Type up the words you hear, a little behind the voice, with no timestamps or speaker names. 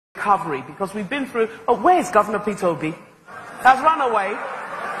recovery, because we've been through... Oh, where's Governor Peter Obi? Has run away.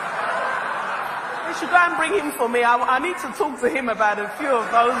 You should go and bring him for me. I need to talk to him about a few of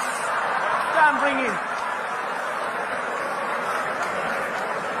those. Go and bring him.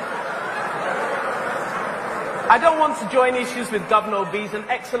 I don't want to join issues with Governor Obi. He's an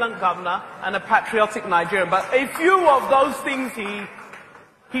excellent governor and a patriotic Nigerian, but a few of those things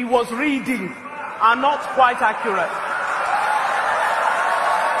he was reading are not quite accurate.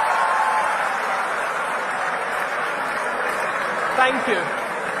 Thank you.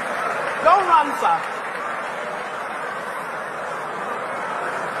 Don't run, sir.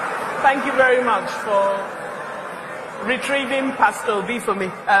 Thank you very much for retrieving Pastor Obi for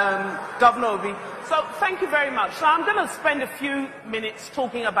me, Governor Obi. So thank you very much. So I'm going to spend a few minutes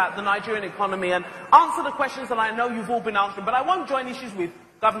talking about the Nigerian economy and answer the questions that I know you've all been answering. But I won't join issues with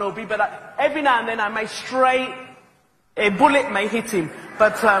Governor Obi, but every now and then I may stray, a bullet may hit him.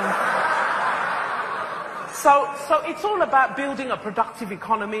 But so it's all about building a productive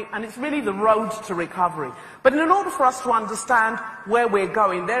economy, and it's really the road to recovery. But in order for us to understand where we're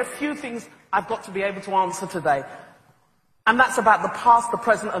going, there are a few things I've got to be able to answer today. And that's about the past, the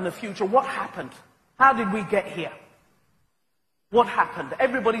present, and the future. What happened? How did we get here? What happened?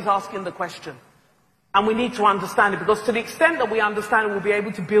 Everybody's asking the question. And we need to understand it, because to the extent that we understand it, we'll be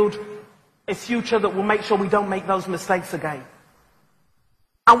able to build a future that will make sure we don't make those mistakes again.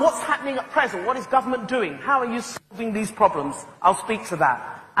 And what's happening at present? What is government doing? How are you solving these problems? I'll speak to that.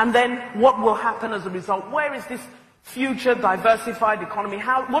 And then what will happen as a result? Where is this future diversified economy?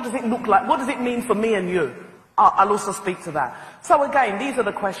 What does it look like? What does it mean for me and you? I'll also speak to that. So again, these are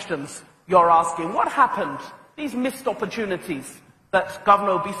the questions you're asking. What happened? These missed opportunities that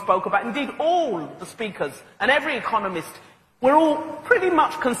Governor Obi spoke about. Indeed, all the speakers and every economist, we're all pretty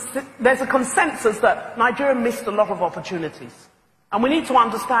much, there's a consensus that Nigeria missed a lot of opportunities. And we need to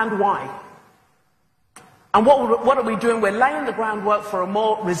understand why. And what are we doing? We're laying the groundwork for a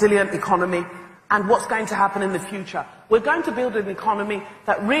more resilient economy and what's going to happen in the future. We're going to build an economy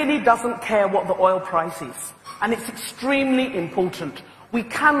that really doesn't care what the oil price is. And it's extremely important. We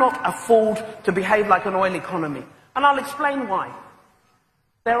cannot afford to behave like an oil economy. And I'll explain why.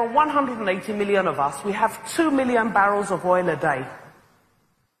 There are 180 million of us. We have 2 million barrels of oil a day.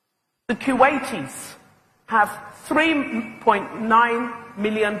 The Kuwaitis have 3.9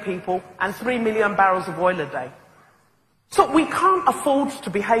 million people and 3 million barrels of oil a day. So we can't afford to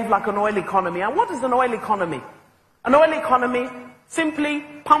behave like an oil economy. And what is an oil economy? An oil economy simply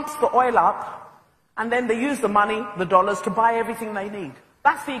pumps the oil up, and then they use the money, the dollars, to buy everything they need.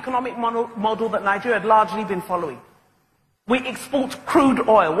 That's the economic model that Nigeria had largely been following. We export crude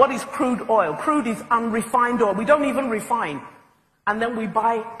oil. What is crude oil? Crude is unrefined oil. We don't even refine. And then we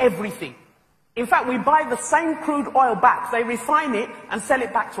buy everything. In fact, we buy the same crude oil back. They refine it and sell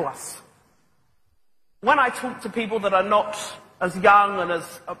it back to us. When I talk to people that are not as young and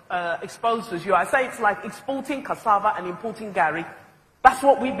as exposed as you, I say it's like exporting cassava and importing gari. That's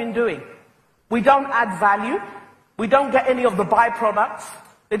what we've been doing. We don't add value. We don't get any of the byproducts.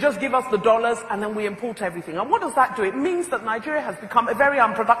 They just give us the dollars and then we import everything. And what does that do? It means that Nigeria has become a very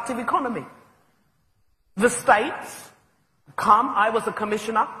unproductive economy. The states come, I was a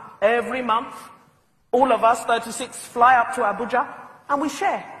commissioner, every month, all of us, 36, fly up to Abuja and we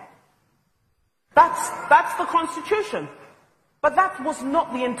share. That's the constitution. But that was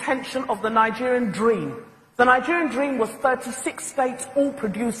not the intention of the Nigerian dream. The Nigerian dream was 36 states all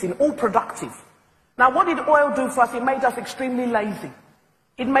producing, all productive. Now what did oil do for us? It made us extremely lazy.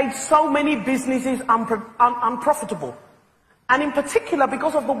 It made so many businesses unprofitable. And in particular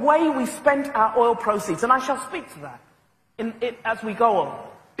because of the way we spent our oil proceeds. And I shall speak to that as we go on.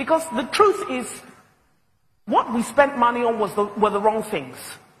 Because the truth is, what we spent money on were the wrong things.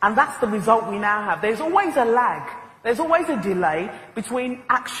 And that's the result we now have. There's always a lag. There's always a delay between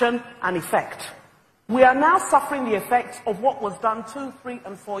action and effect. We are now suffering the effects of what was done 2, 3,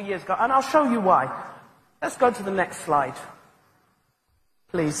 and 4 years ago. And I'll show you why. Let's go to the next slide.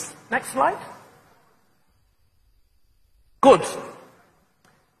 Please. Next slide. Good.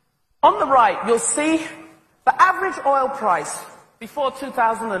 On the right, you'll see the average oil price before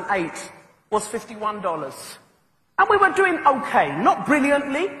 2008 was $51. And we were doing okay. Not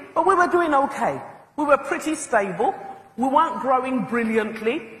brilliantly, but we were doing okay. We were pretty stable. We weren't growing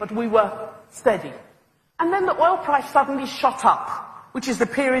brilliantly, but we were steady. And then the oil price suddenly shot up, which is the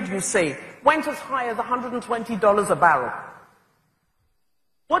period you see. Went as high as $120 a barrel.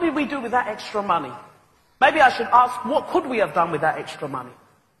 What did we do with that extra money? Maybe I should ask, what could we have done with that extra money?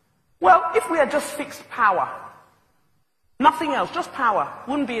 Well, if we had just fixed power, nothing else, just power,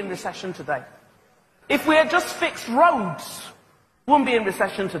 wouldn't be in recession today. If we had just fixed roads, we wouldn't be in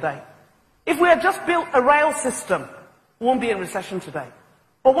recession today. If we had just built a rail system, we wouldn't be in recession today.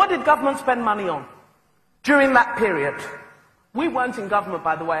 But what did government spend money on during that period? We weren't in government,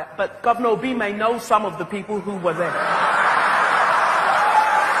 by the way, but Governor Obi may know some of the people who were there.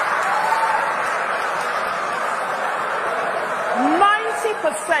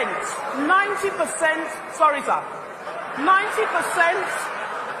 90%, sorry sir, 90%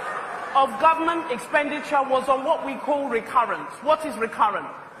 of government expenditure was on what we call recurrent. What is recurrent?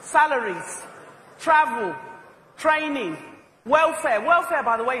 Salaries, travel, training, welfare. Welfare,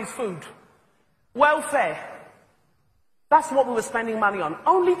 by the way, is food. Welfare. That's what we were spending money on.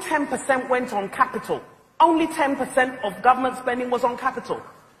 Only 10% went on capital. Only 10% of government spending was on capital.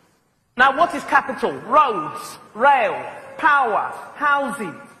 Now, what is capital? Roads, rail, power,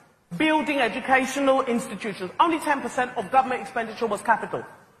 housing, building educational institutions. Only 10% of government expenditure was capital.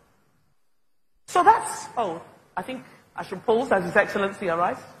 So that's, I think I should pause as His Excellency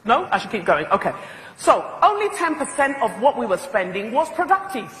arrives. No? I should keep going. Okay. So, only 10% of what we were spending was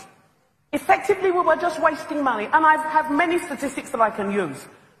productive. Effectively, we were just wasting money. And I have many statistics that I can use.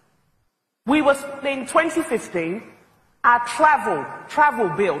 We were, in 2015, our travel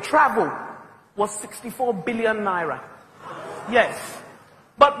bill was 64 billion naira. Yes.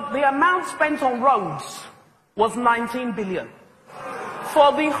 But the amount spent on roads was 19 billion.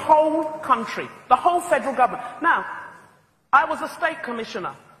 For the whole country, the whole federal government. Now, I was a state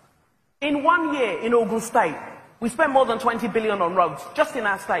commissioner. In 1 year in Ogun State, we spent more than 20 billion on roads, just in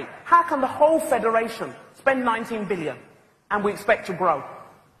our state. How can the whole federation spend 19 billion and we expect to grow?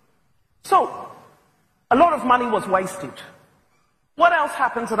 So, a lot of money was wasted. What else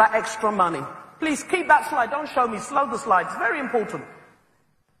happened to that extra money? Please keep that slide, don't show me, slow the slide, it's very important.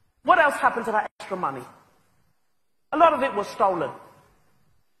 What else happened to that extra money? A lot of it was stolen.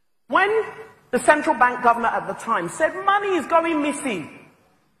 When the central bank governor at the time said money is going missing,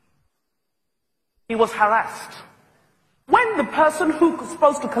 he was harassed. When the person who was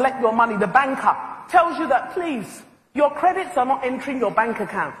supposed to collect your money, the banker, tells you that, please, your credits are not entering your bank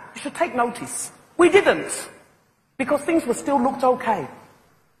account, you should take notice. We didn't, because things were still looked okay.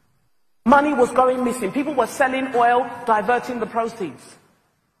 Money was going missing. People were selling oil, diverting the proceeds.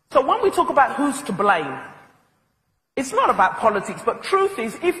 So when we talk about who's to blame, it's not about politics, but truth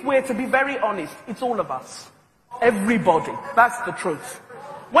is, if we're to be very honest, it's all of us. Everybody. That's the truth.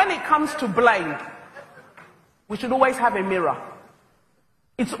 When it comes to blame, we should always have a mirror.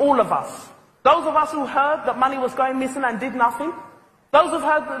 It's all of us. Those of us who heard that money was going missing and did nothing, those who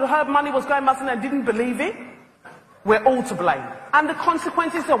heard money was going missing and didn't believe it, we're all to blame. And the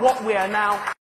consequences are what we are now